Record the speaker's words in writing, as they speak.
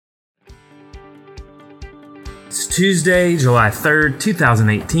It's Tuesday, July 3rd,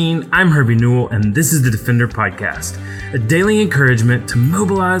 2018. I'm Herbie Newell, and this is the Defender Podcast, a daily encouragement to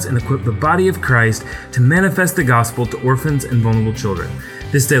mobilize and equip the body of Christ to manifest the gospel to orphans and vulnerable children.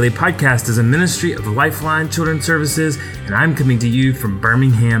 This daily podcast is a ministry of Lifeline Children's Services, and I'm coming to you from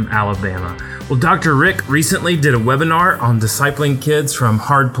Birmingham, Alabama. Well, Dr. Rick recently did a webinar on discipling kids from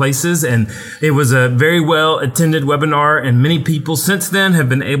hard places, and it was a very well attended webinar, and many people since then have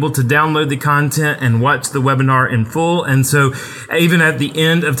been able to download the content and watch the webinar in full. And so even at the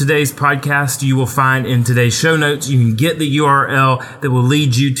end of today's podcast, you will find in today's show notes, you can get the URL that will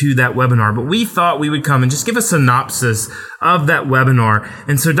lead you to that webinar. But we thought we would come and just give a synopsis of that webinar.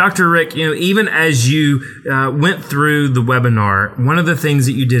 And so, Dr. Rick, even as you went through the webinar, one of the things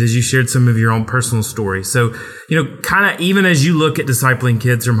that you did is you shared some of your own personal story. So, kind of even as you look at discipling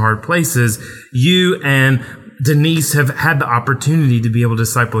kids from hard places, you and Denise have had the opportunity to be able to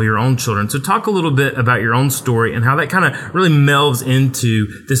disciple your own children. So talk a little bit about your own story and how that kind of really melds into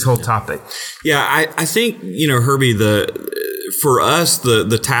this whole topic. Yeah, I think, Herbie, for us,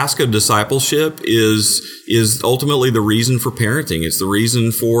 the task of discipleship is ultimately the reason for parenting. It's the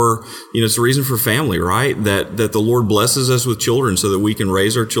reason for, it's the reason for family, right? That the Lord blesses us with children so that we can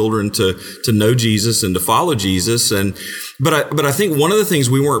raise our children to know Jesus and to follow Jesus. But I think one of the things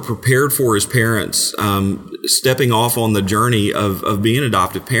we weren't prepared for as parents, stepping off on the journey of being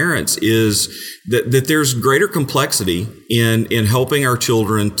adoptive parents, is that there's greater complexity in helping our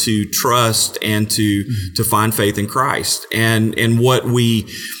children to trust and to find faith in Christ. And what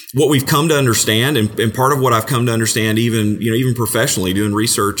we've come to understand, and part of what I've come to understand, even professionally doing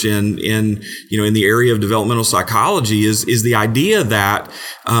research in the area of developmental psychology, is the idea that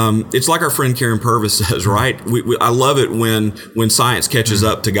it's like our friend Karen Purvis says, right? I love it when science catches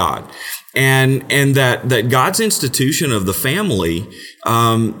up to God. And that God's institution of the family,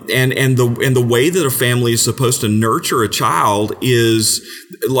 and the way that a family is supposed to nurture a child is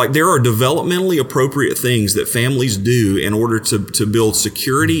like there are developmentally appropriate things that families do in order to build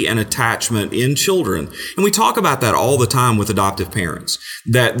security and attachment in children. And we talk about that all the time with adoptive parents,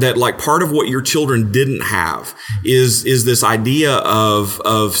 that like part of what your children didn't have is this idea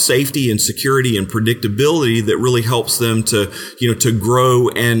of safety and security and predictability that really helps them to grow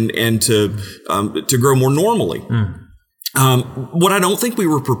and to grow more normally. What I don't think we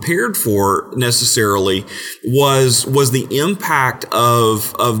were prepared for necessarily was the impact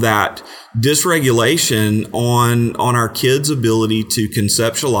of that dysregulation on our kids' ability to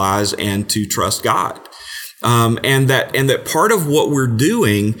conceptualize and to trust God. And that part of what we're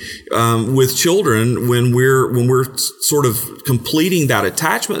doing with children when we're sort of completing that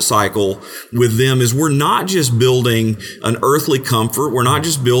attachment cycle with them is we're not just building an earthly comfort, we're not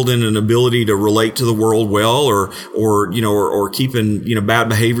just building an ability to relate to the world well, or keeping bad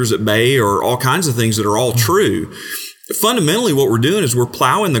behaviors at bay, or all kinds of things that are all true. Fundamentally, what we're doing is we're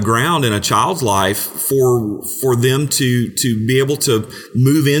plowing the ground in a child's life for them to be able to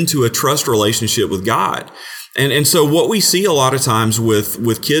move into a trust relationship with God. And so what we see a lot of times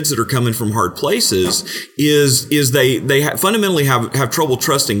with kids that are coming from hard places is they fundamentally have trouble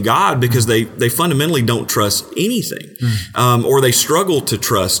trusting God because they fundamentally don't trust anything, or they struggle to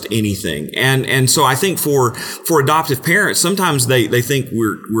trust anything. And so I think for adoptive parents, sometimes they think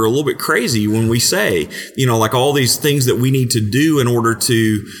we're a little bit crazy when we say, like all these things that we need to do in order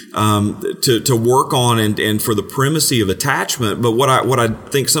to work on and for the primacy of attachment. But what I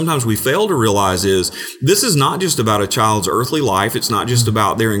think sometimes we fail to realize is this is not just about a child's earthly life. It's not just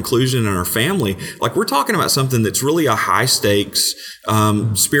about their inclusion in our family. Like we're talking about something that's really a high stakes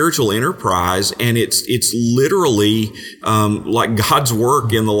spiritual enterprise, and it's literally like God's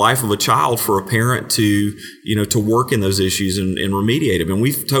work in the life of a child for a parent to work in those issues and remediate them. And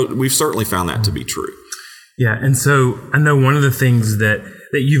we've certainly found that to be true. Yeah, and so I know one of the things that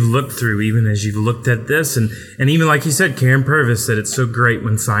you've looked through, even as you've looked at this, and even like you said, Karen Purvis said it's so great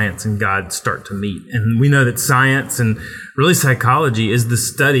when science and God start to meet. And we know that science and really psychology is the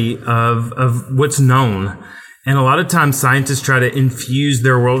study of what's known. And a lot of times scientists try to infuse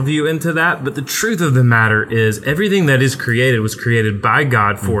their worldview into that. But the truth of the matter is everything that is created was created by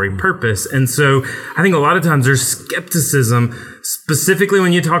God for a purpose. And so I think a lot of times there's skepticism, specifically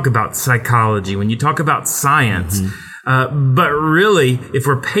when you talk about psychology, when you talk about science. But really, if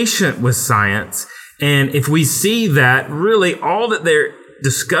we're patient with science, and if we see that really all that they're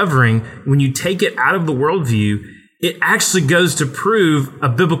discovering, when you take it out of the worldview, it actually goes to prove a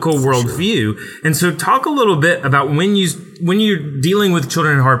biblical worldview. Sure. And so talk a little bit about when you're dealing with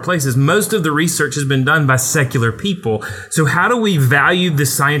children in hard places, most of the research has been done by secular people. So how do we value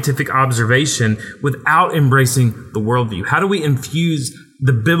this scientific observation without embracing the worldview? How do we infuse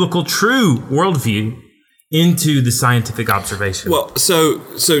the biblical true worldview into the scientific observation? Well, so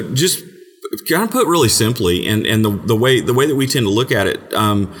just kind of put really simply, and the way that we tend to look at it,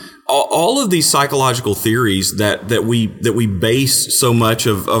 all of these psychological theories that we base so much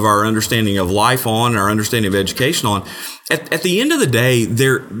of our understanding of life on, our understanding of education on, at the end of the day,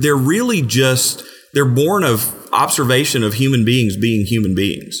 they're really just, they're born of observation of human beings being human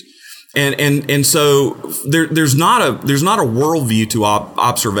beings. And so there's not a worldview to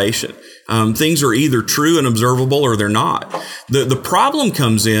observation. Things are either true and observable or they're not. The problem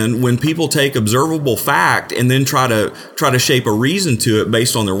comes in when people take observable fact and then try to shape a reason to it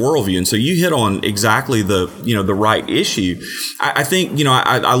based on their worldview. And so you hit on exactly the right issue. I think,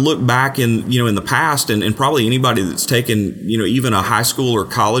 I look back in the past, and probably anybody that's taken, even a high school or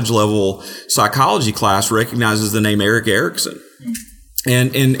college level psychology class recognizes the name Erik Erikson.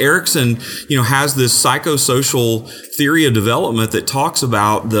 And Erikson, has this psychosocial theory of development that talks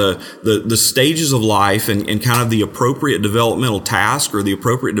about the stages of life and kind of the appropriate developmental task or the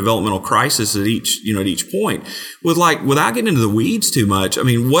appropriate developmental crisis at each point. Without getting into the weeds too much, I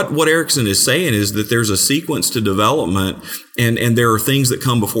mean, what Erikson is saying is that there's a sequence to development, and there are things that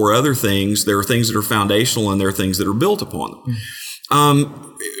come before other things. There are things that are foundational, and there are things that are built upon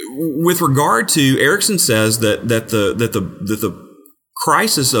them. With regard to, Erikson says that the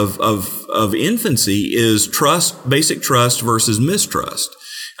crisis of infancy is basic trust versus mistrust.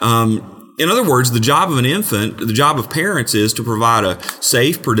 In other words, the job of an infant, the job of parents is to provide a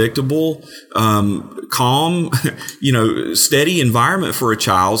safe, predictable, calm, steady environment for a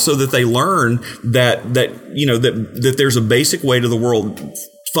child so that they learn that there's a basic way to the world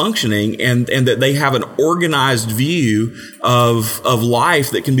functioning, and that they have an organized view of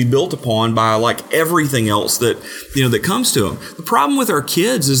life that can be built upon by like everything else that comes to them. The problem with our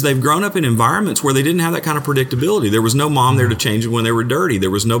kids is they've grown up in environments where they didn't have that kind of predictability. There was no mom there to change them when they were dirty.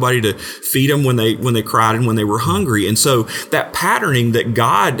 There was nobody to feed them when they cried and when they were hungry. And so that patterning that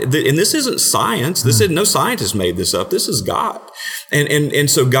God, and this isn't science. No scientist made this up. This is God. And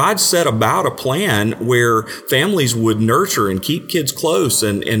so God set about a plan where families would nurture and keep kids close,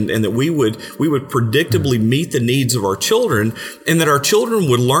 and that we would predictably meet the needs of our children, and that our children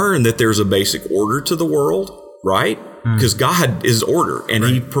would learn that there's a basic order to the world, right? Because God is order, and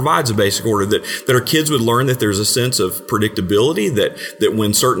He provides a basic order, that our kids would learn that there's a sense of predictability, that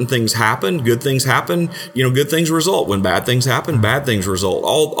when certain things happen, good things happen, good things result. When bad things happen, bad things result.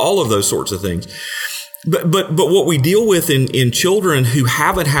 All of those sorts of things. But what we deal with in children who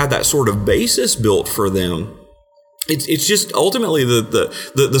haven't had that sort of basis built for them, it's just ultimately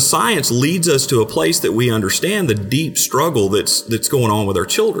the science leads us to a place that we understand the deep struggle that's going on with our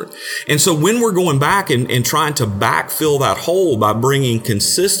children. And so when we're going back and trying to backfill that hole by bringing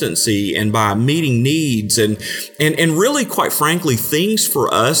consistency and by meeting needs and really, quite frankly, things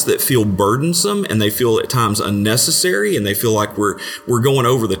for us that feel burdensome and they feel at times unnecessary and they feel like we're going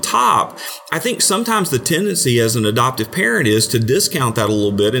over the top, I think sometimes the tendency as an adoptive parent is to discount that a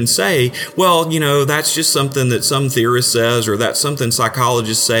little bit and say, well, that's just something that some theorist says, or that's something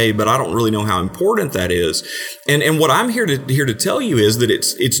psychologists say, but I don't really know how important that is. And what I'm here to tell you is that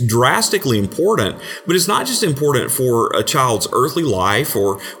it's drastically important, but it's not just important for a child's earthly life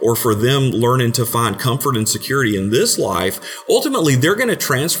or for them learning to find comfort and security in this life. Ultimately, they're going to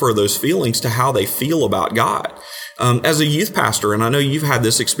transfer those feelings to how they feel about God. As a youth pastor, and I know you've had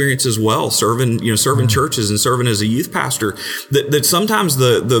this experience as well, serving churches and serving as a youth pastor, that sometimes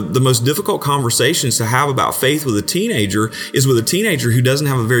the most difficult conversations to have about faith with a teenager is with a teenager who doesn't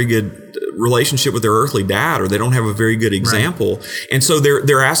have a very good relationship with their earthly dad, or they don't have a very good example. Right. And so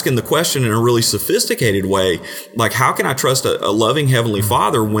they're asking the question in a really sophisticated way, like, how can I trust a loving Heavenly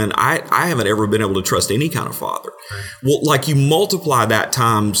Father when I haven't ever been able to trust any kind of father? Right. Well, like, you multiply that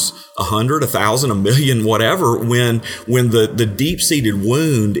times 100, 1,000, 1,000,000, whatever, when the deep-seated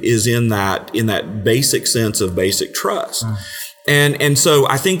wound is in that basic sense of basic trust. And so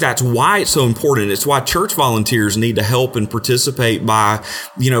I think that's why it's so important. It's why church volunteers need to help and participate by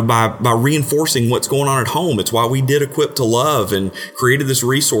reinforcing what's going on at home. It's why we did Equip to Love and created this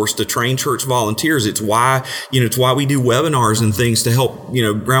resource to train church volunteers. It's why we do webinars and things to help,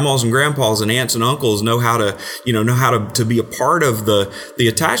 grandmas and grandpas and aunts and uncles know how to be a part of the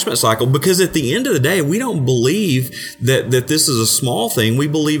attachment cycle. Because at the end of the day, we don't believe that this is a small thing. We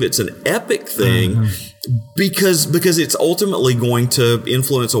believe it's an epic thing. Mm-hmm. Because it's ultimately going to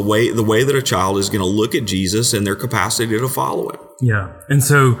influence the way that a child is going to look at Jesus and their capacity to follow Him. Yeah. And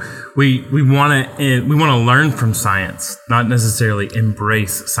so we want to learn from science, not necessarily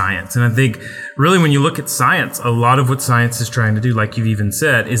embrace science. And I think really when you look at science, a lot of what science is trying to do, like you've even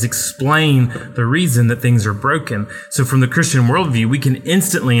said, is explain the reason that things are broken. So from the Christian worldview, we can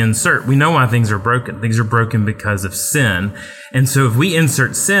instantly insert, we know why things are broken. Things are broken because of sin. And so if we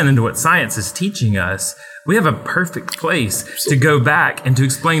insert sin into what science is teaching us, we have a perfect place to go back and to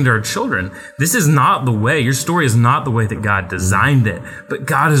explain to our children, this is not the way, your story is not the way that God designed it, but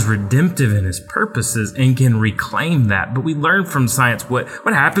God is redemptive in his purposes and can reclaim that. But we learn from science what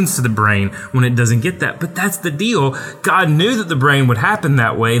happens to the brain when it doesn't get that. But that's the deal. God knew that the brain would happen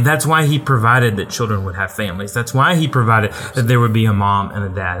that way. That's why he provided that children would have families. That's why he provided that there would be a mom and a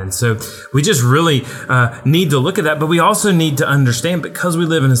dad. And so we just really need to look at that. But we also need to understand, because we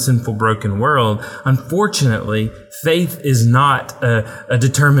live in a sinful, broken world, unfortunately, faith is not a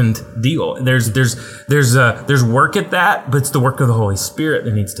determined deal. There's work at that, but it's the work of the Holy Spirit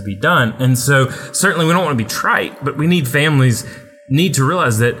that needs to be done. And so certainly we don't want to be trite, but families need to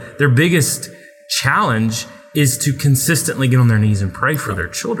realize that their biggest challenge is to consistently get on their knees and pray for their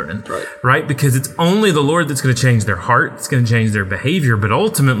children, right? Because it's only the Lord that's going to change their heart, it's going to change their behavior, but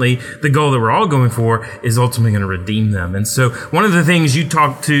ultimately, the goal that we're all going for is ultimately going to redeem them. And so one of the things you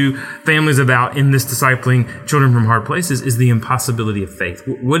talk to families about in this Discipling Children from Hard Places is the impossibility of faith.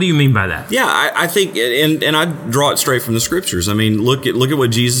 What do you mean by that? Yeah, I think, and I draw it straight from the scriptures. I mean, look at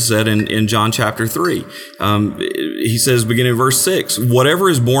what Jesus said in John chapter 3. He says, beginning in verse 6, whatever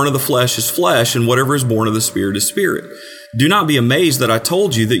is born of the flesh is flesh, and whatever is born of the Spirit is spirit. Do not be amazed that I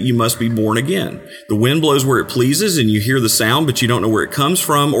told you that you must be born again. The wind blows where it pleases, and you hear the sound, but you don't know where it comes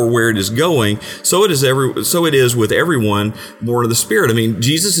from or where it is going. So it is with everyone born of the Spirit. I mean,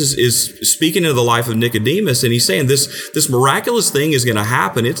 Jesus is speaking into the life of Nicodemus, and he's saying this miraculous thing is going to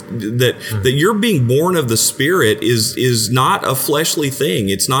happen. It's that you're being born of the Spirit is not a fleshly thing.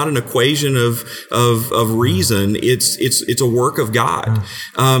 It's not an equation of reason. It's a work of God.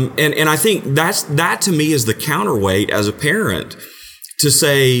 And I think that to me is the counterweight as a parent, to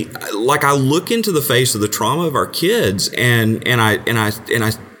say, like, I look into the face of the trauma of our kids, and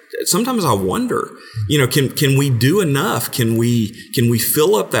I sometimes I wonder, can we do enough? Can we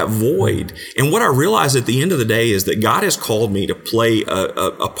fill up that void? And what I realize at the end of the day is that God has called me to play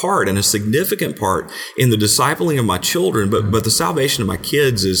a part, and a significant part, in the discipling of my children. But the salvation of my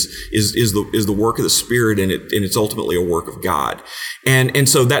kids is the work of the Spirit, and it's ultimately a work of God. And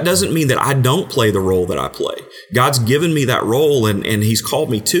so that doesn't mean that I don't play the role that I play. God's given me that role, and he's called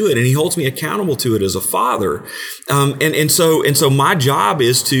me to it, and he holds me accountable to it as a father. And so my job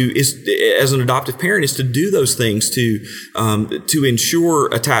is as an adoptive parent, is to do those things to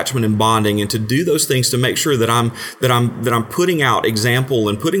ensure attachment and bonding, and to do those things to make sure that I'm putting out example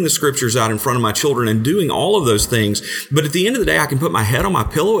and putting the scriptures out in front of my children and doing all of those things. But at the end of the day, I can put my head on my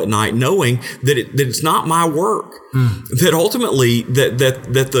pillow at night knowing that it's not my work. That ultimately that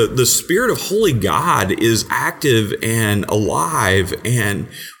the Spirit of Holy God is active and alive and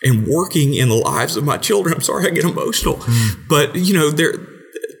working in the lives of my children. I'm sorry I get emotional, but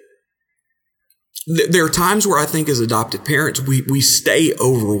there are times where I think as adopted parents, we stay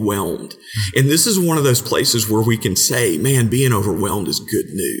overwhelmed. And this is one of those places where we can say, man, being overwhelmed is good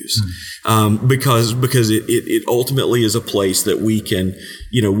news. Because it ultimately is a place that we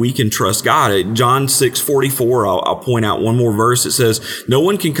can trust God. John 6:44, I'll point out one more verse. It says, no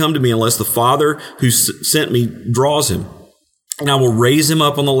one can come to me unless the Father who sent me draws him, and I will raise him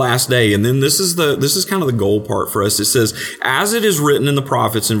up on the last day. And then this is kind of the goal part for us. It says, as it is written in the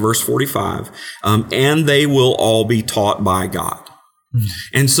prophets in verse 45, and they will all be taught by God.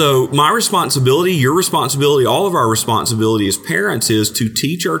 And so my responsibility, your responsibility, all of our responsibility as parents is to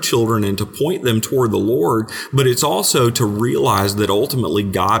teach our children and to point them toward the Lord, but it's also to realize that ultimately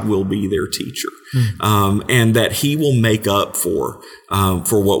God will be their teacher, and that he will make up for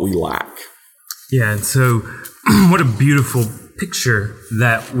what we lack. Yeah, and so what a beautiful picture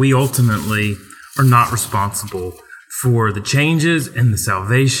that we ultimately are not responsible for the changes and the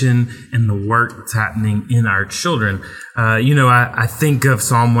salvation and the work that's happening in our children. I think of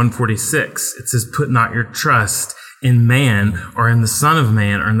Psalm 146. It says, put not your trust in man or in the Son of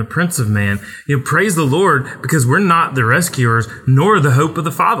Man or in the Prince of Man. Praise the Lord, because we're not the rescuers nor the hope of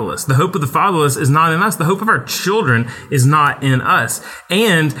the fatherless. The hope of the fatherless is not in us. The hope of our children is not in us.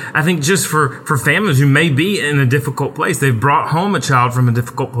 And I think just for families who may be in a difficult place, they've brought home a child from a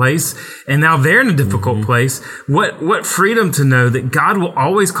difficult place, and now they're in a difficult place. What freedom to know that God will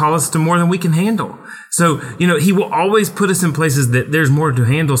always call us to more than we can handle. So, he will always put us in places that there's more to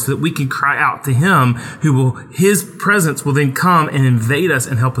handle so that we can cry out to him, his presence will then come and invade us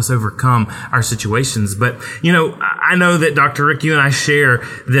and help us overcome our situations. But, I know that Dr. Rick, you and I share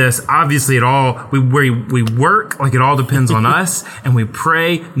this. Obviously, we work like it all depends on us, and we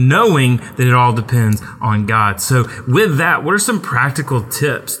pray knowing that it all depends on God. So with that, what are some practical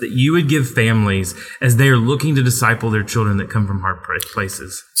tips that you would give families as they are looking to disciple their children that come from hard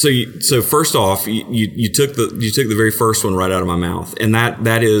places? So first off, you took the very first one right out of my mouth, and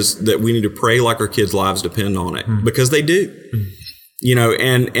that is that we need to pray like our kids' lives depend on it, because they do.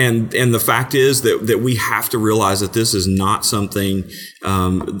 And the fact is that we have to realize that this is not something,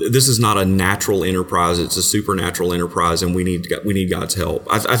 this is not a natural enterprise. It's a supernatural enterprise, and we need God's help.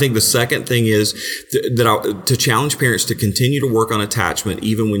 I think the second thing is to challenge parents to continue to work on attachment,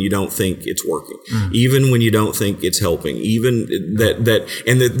 even when you don't think it's working, even when you don't think it's helping, even that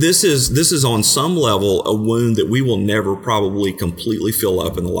this is on some level a wound that we will never probably completely fill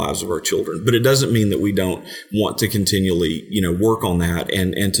up in the lives of our children. But it doesn't mean that we don't want to continually, work on that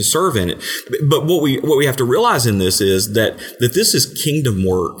and to serve in it. But what we have to realize in this is that this is kingdom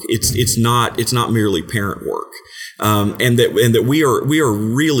work. It's not merely parent work. And that we are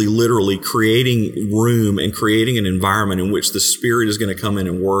really literally creating room and creating an environment in which the Spirit is going to come in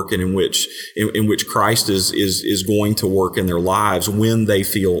and work, and in which Christ is going to work in their lives when they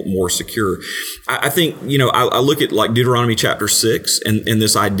feel more secure. I think, I look at like Deuteronomy chapter 6 and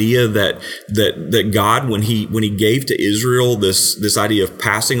this idea that God, when he gave to Israel this idea of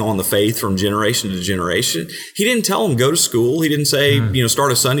passing on the faith from generation to generation, he didn't tell them go to school. He didn't say,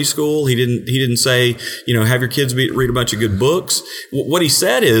 start a Sunday school. He didn't say, have your kids read a bunch of good books. What he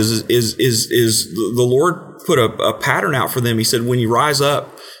said is the Lord put a pattern out for them. He said, when you rise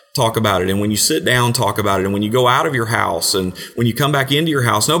up, talk about it. And when you sit down, talk about it. And when you go out of your house and when you come back into your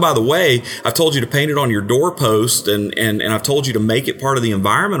house, by the way, I've told you to paint it on your doorpost and I've told you to make it part of the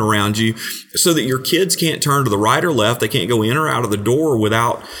environment around you so that your kids can't turn to the right or left. They can't go in or out of the door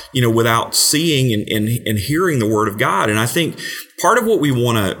without seeing and hearing the word of God. And I think part of what we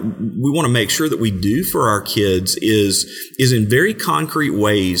want to make sure that we do for our kids is in very concrete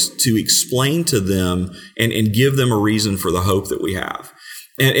ways to explain to them and give them a reason for the hope that we have.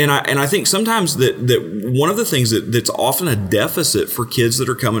 And I think sometimes that one of the things that's often a deficit for kids that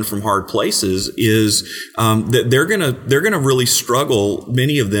are coming from hard places is that they're gonna really struggle,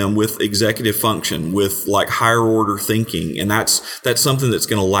 many of them, with executive function, with like higher order thinking, and that's something that's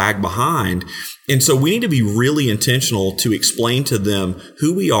going to lag behind. And so we need to be really intentional to explain to them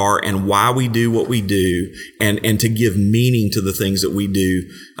who we are and why we do what we do, and to give meaning to the things that we do,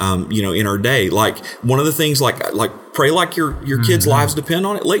 in our day. Like one of the things, like pray like your kids' lives depend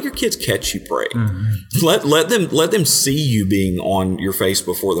on it. Let your kids catch you pray. Let them see you being on your face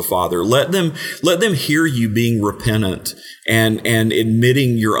before the Father. Let them hear you being repentant and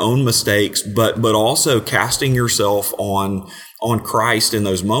admitting your own mistakes, but also casting yourself on Christ in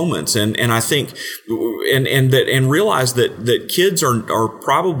those moments. And I think, and realize that kids are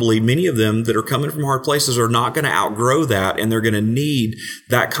probably, many of them that are coming from hard places are not going to outgrow that, and they're going to need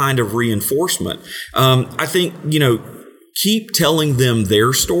that kind of reinforcement. I think, keep telling them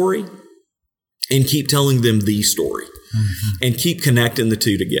their story and keep telling them the story, and keep connecting the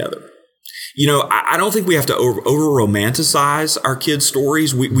two together. I don't think we have to over romanticize our kids'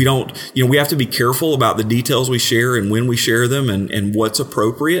 stories. We don't, we have to be careful about the details we share and when we share them and what's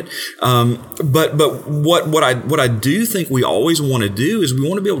appropriate. But what I do think we always want to do is we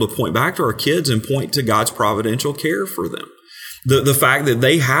want to be able to point back to our kids and point to God's providential care for them. The fact that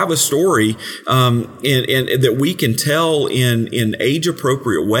they have a story, and that we can tell in age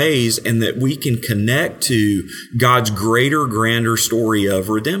appropriate ways, and that we can connect to God's greater, grander story of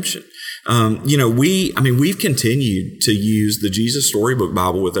redemption. We've continued to use the Jesus Storybook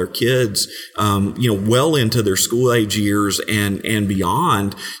Bible with our kids, well into their school age years and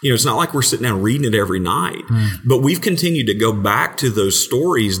beyond. It's not like we're sitting down reading it every night, but we've continued to go back to those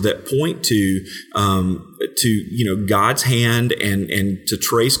stories that point to God's hand and to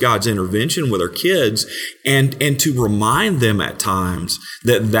trace God's intervention with our kids, and to remind them at times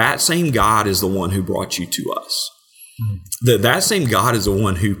that same God is the one who brought you to us. That same God is the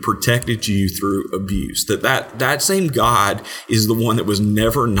one who protected you through abuse. That same God is the one that was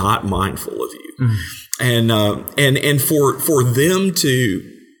never not mindful of you. And for them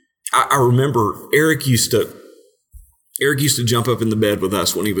to, I remember Eric used to jump up in the bed with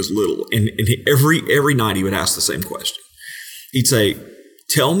us when he was little, and every night he would ask the same question. He'd say,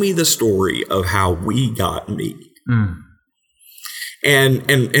 "Tell me the story of how we got me."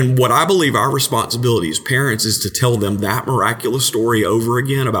 And what I believe our responsibility as parents is to tell them that miraculous story over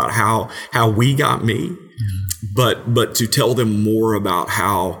again about how we got me, but to tell them more about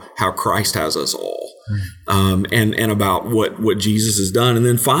how Christ has us all. And about what Jesus has done. And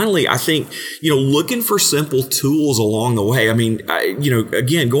then finally, I think, looking for simple tools along the way. I mean,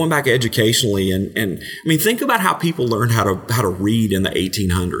 again, going back educationally and I mean, think about how people learned how to read in the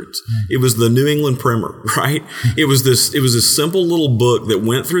 1800s. It was the New England Primer, right? It was this simple little book that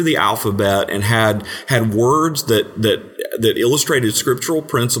went through the alphabet and had words that illustrated scriptural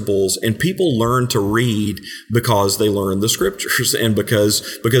principles, and people learned to read because they learned the scriptures and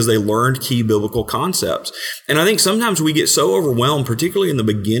because they learned key biblical concepts. And I think sometimes we get so overwhelmed, particularly in the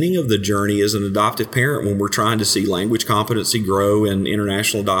beginning of the journey as an adoptive parent, when we're trying to see language competency grow in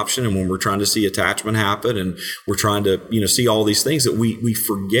international adoption, and when we're trying to see attachment happen, and we're trying to see all these things, that we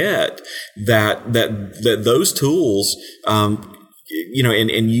forget that those tools, and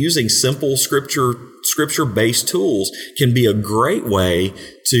using simple scripture-based tools can be a great way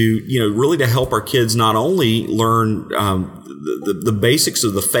to, really to help our kids not only learn the basics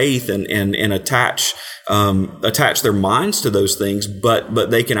of the faith and attach their minds to those things, but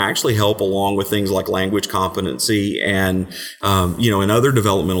they can actually help along with things like language competency and and other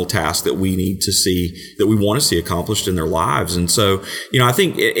developmental tasks that we need to see, that we want to see accomplished in their lives. And so, I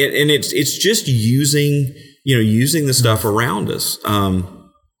think it's just using the stuff around us.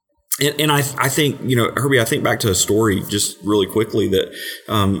 And I think, Herbie, I think back to a story just really quickly that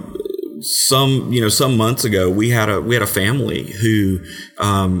some months ago we had a family who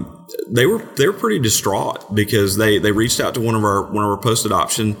they were pretty distraught because they reached out to one of our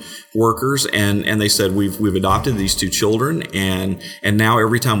post-adoption workers and they said, we've adopted these two children and now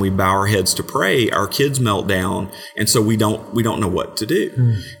every time we bow our heads to pray, our kids melt down, and so we don't know what to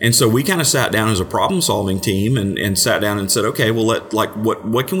do. And so we kind of sat down as a problem-solving team and sat down and said, okay, well,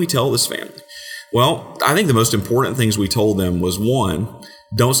 what can we tell this family? Well, I think the most important things we told them was, one,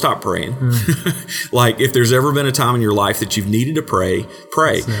 don't stop praying. Like, if there's ever been a time in your life that you've needed to pray.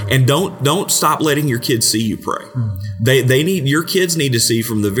 And don't stop letting your kids see you pray. Your kids need to see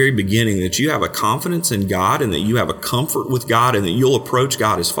from the very beginning that you have a confidence in God and that you have a comfort with God and that you'll approach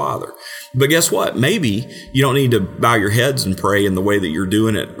God as Father. But guess what? Maybe you don't need to bow your heads and pray in the way that you're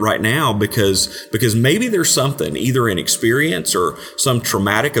doing it right now because maybe there's something, either an experience or some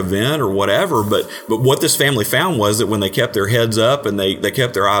traumatic event or whatever. But what this family found was that when they kept their heads up and they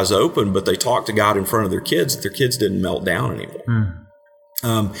kept their eyes open, but they talked to God in front of their kids didn't melt down anymore.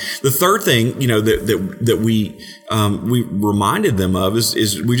 The third thing, that we reminded them of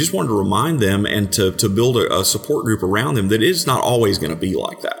is we just wanted to remind them and to build a support group around them that it's not always going to be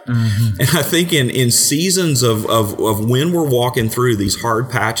like that. And I think in seasons of when we're walking through these hard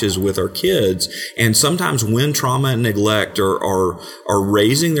patches with our kids, and sometimes when trauma and neglect are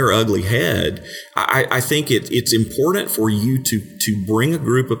raising their ugly head, I think it's important for you to bring a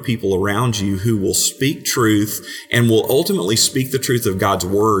group of people around you who will speak truth and will ultimately speak the truth of God's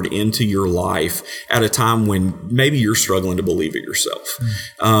word into your life at a time when maybe you're struggling to believe it yourself.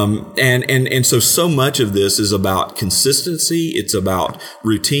 And so much of this is about consistency. It's about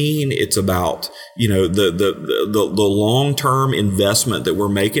routine. It's about, the long-term investment that we're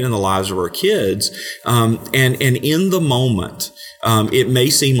making in the lives of our kids. And in the moment, it may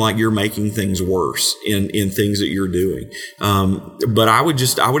seem like you're making things worse in things that you're doing. But I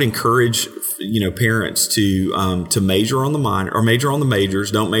would encourage, parents to major on the minor or major on the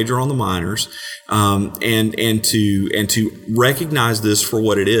majors, don't major on the minors. And to recognize this for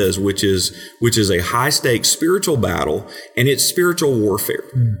what it is, which is a high stakes spiritual battle, and it's spiritual warfare.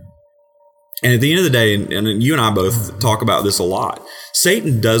 And at the end of the day, and you and I both talk about this a lot,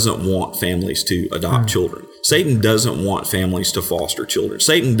 Satan doesn't want families to adopt children. Satan doesn't want families to foster children.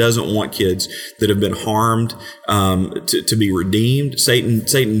 Satan doesn't want kids that have been harmed to be redeemed. Satan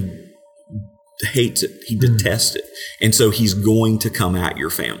hates it. He detests it. And so he's going to come at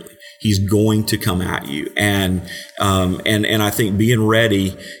your family. He's going to come at you. And I think being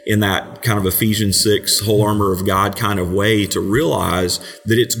ready in that kind of Ephesians 6 whole armor of God kind of way to realize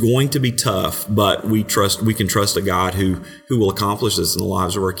that it's going to be tough, but we can trust a God who will accomplish this in the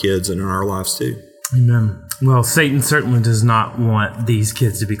lives of our kids and in our lives too. Amen. Well, Satan certainly does not want these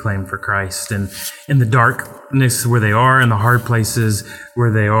kids to be claimed for Christ. And in the darkness where they are, in the hard places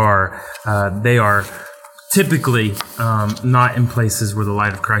where they are typically not in places where the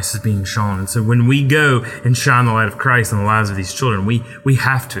light of Christ is being shown. And so when we go and shine the light of Christ in the lives of these children, we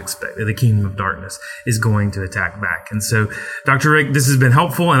have to expect that the kingdom of darkness is going to attack back. And so, Dr. Rick, this has been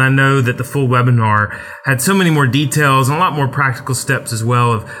helpful, and I know that the full webinar had so many more details and a lot more practical steps as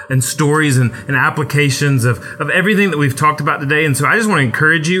well, and stories and applications of everything that we've talked about today. And so I just want to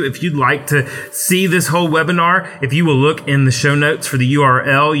encourage you, if you'd like to see this whole webinar, if you will look in the show notes for the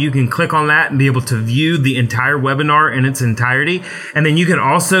URL, you can click on that and be able to view the entire webinar in its entirety. And then you can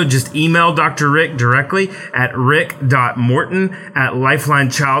also just email Dr. Rick directly at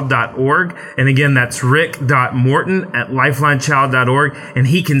rick.morton@lifelinechild.org. And again, that's rick.morton@lifelinechild.org. And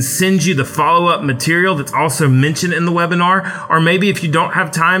he can send you the follow-up material that's also mentioned in the webinar. Or maybe if you don't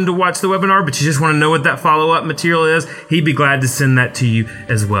have time to watch the webinar, but you just want to know what that follow-up material is, he'd be glad to send that to you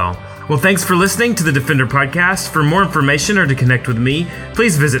as well. Well, thanks for listening to the Defender Podcast. For more information or to connect with me,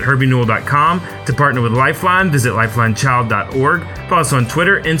 please visit herbienewell.com. To partner with Lifeline, visit lifelinechild.org. Follow us on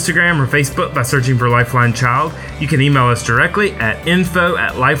Twitter, Instagram, or Facebook by searching for Lifeline Child. You can email us directly at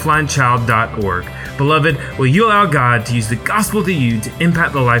info@lifelinechild.org. Beloved, will you allow God to use the gospel to you to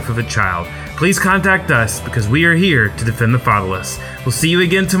impact the life of a child? Please contact us because we are here to defend the fatherless. We'll see you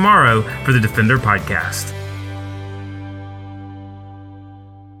again tomorrow for the Defender Podcast.